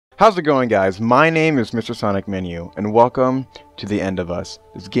How's it going, guys? My name is MrSonicManu, and welcome to The End of Us.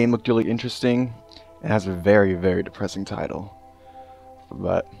 This game looked really interesting and has a very, very depressing title.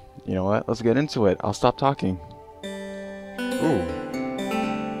 But, you know what? Let's get into it. I'll stop talking. Ooh.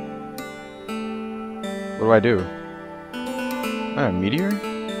 What do I do? A meteor?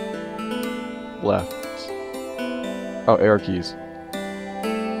 Left. Oh, arrow keys.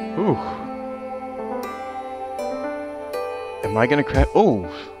 Ooh. Am I gonna crash? Oh!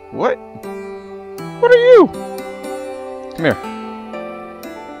 What? What are you? Come here.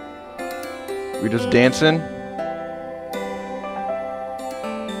 We just dancing?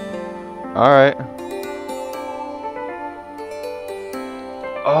 Alright.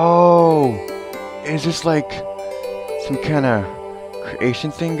 Oh! Is this like some kind of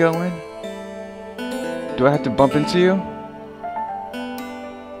creation thing going? Do I have to bump into you?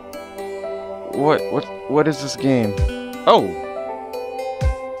 What is this game? Oh!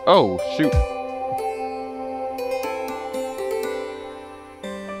 Oh, shoot.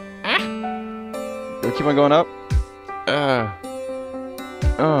 Do I keep on going up?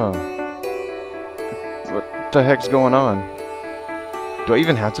 What the heck's going on? Do I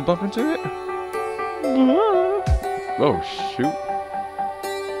even have to bump into it? Oh, shoot.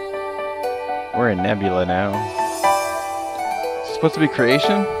 We're in Nebula now. Is this supposed to be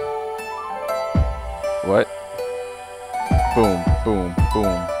creation? What? Boom, boom,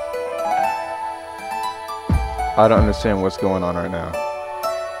 boom. I don't understand what's going on right now.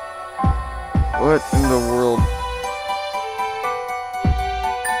 What in the world?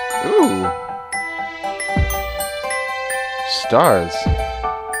 Ooh. Stars.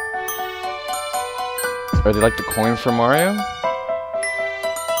 Are they like the coins from Mario? Get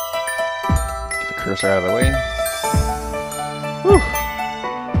the cursor out of the way. Whew.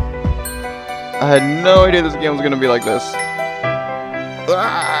 I had no idea this game was gonna be like this.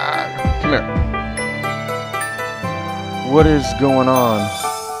 Ah! Come here. What is going on?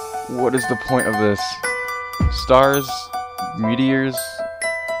 What is the point of this? Stars? Meteors?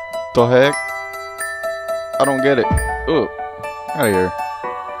 The heck? I don't get it. Ugh. Out of here.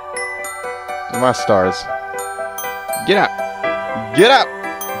 These are my stars. Get out! Get out!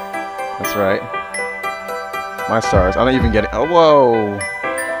 That's right. My stars. I don't even get it. Oh, whoa!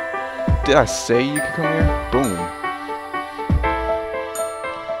 Did I say you could come here? Boom.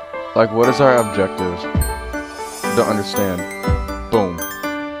 Like, what is our objective? Don't understand. Boom.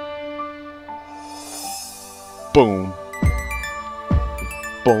 Boom.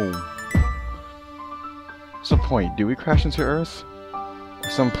 Boom. What's the point? Do we crash into Earth? Or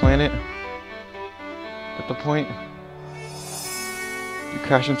some planet? At the point? We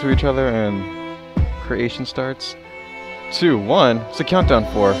crash into each other and creation starts? 2, 1. What's the countdown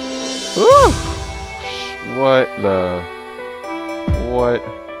for? Woo! What the... What?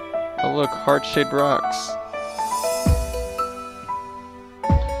 Oh look, heart-shaped rocks.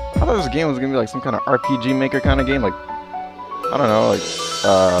 I thought this game was gonna be like some kind of RPG Maker kind of game, like, I don't know, like,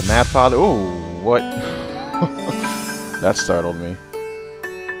 Mad Father. Ooh, what? That startled me.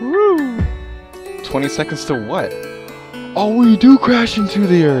 Woo! 20 seconds to what? Oh, we do crash into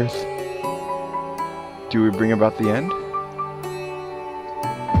the Earth! Do we bring about the end?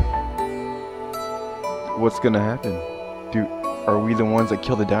 What's gonna happen? Are we the ones that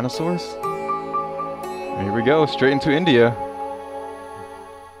kill the dinosaurs? Here we go, straight into India.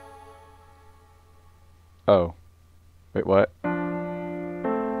 Oh. Wait, what?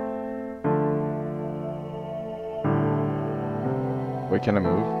 Wait, can I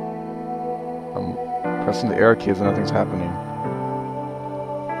move? I'm pressing the arrow keys and nothing's happening.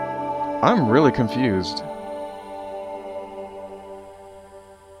 I'm really confused.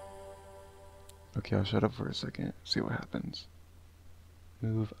 Okay, I'll shut up for a second, see what happens.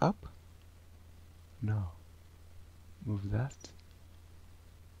 Move up? No. Move left?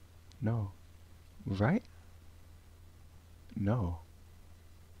 No. Move right? No.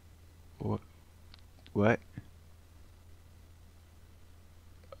 What? What?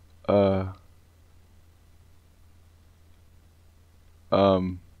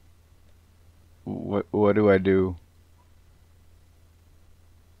 What do I do?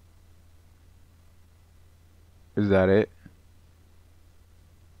 Is that it?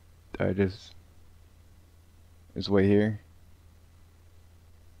 I just wait here.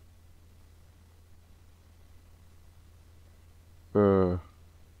 Do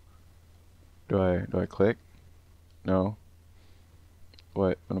I click? No.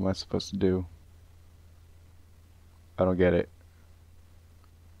 What am I supposed to do? I don't get it.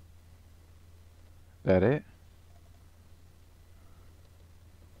 That it?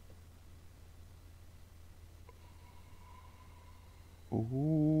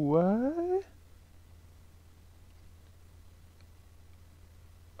 What?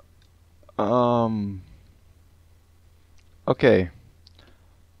 Okay.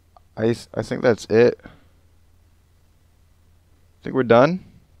 I think that's it. Think we're done?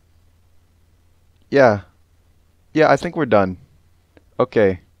 Yeah. Yeah, I think we're done.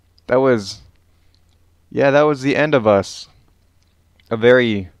 Okay. That was that was the end of us. A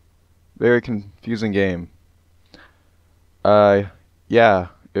very very confusing game. Uh yeah,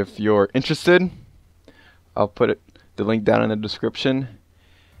 if you're interested, I'll put the link down in the description.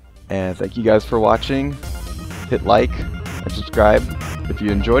 And thank you guys for watching. Hit like and subscribe if you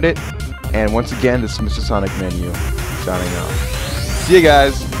enjoyed it. And once again, this is MrSonicManu signing out. See you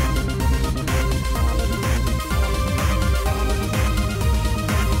guys.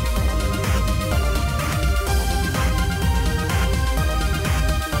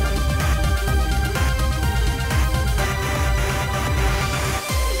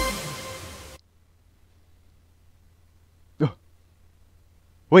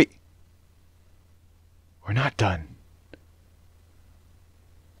 Wait. We're not done.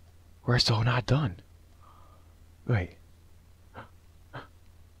 We're still not done. Wait.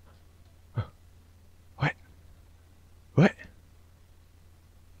 What? What?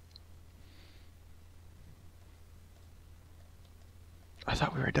 I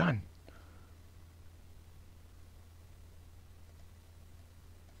thought we were done.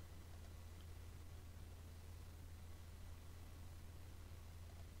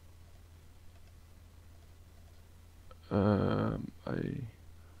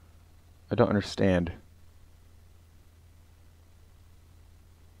 I don't understand.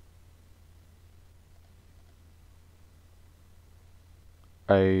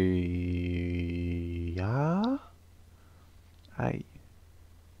 Yeah?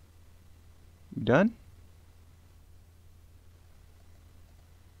 You done?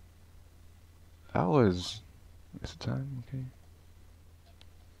 That was waste of time, okay.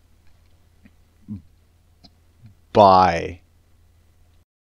 Bye.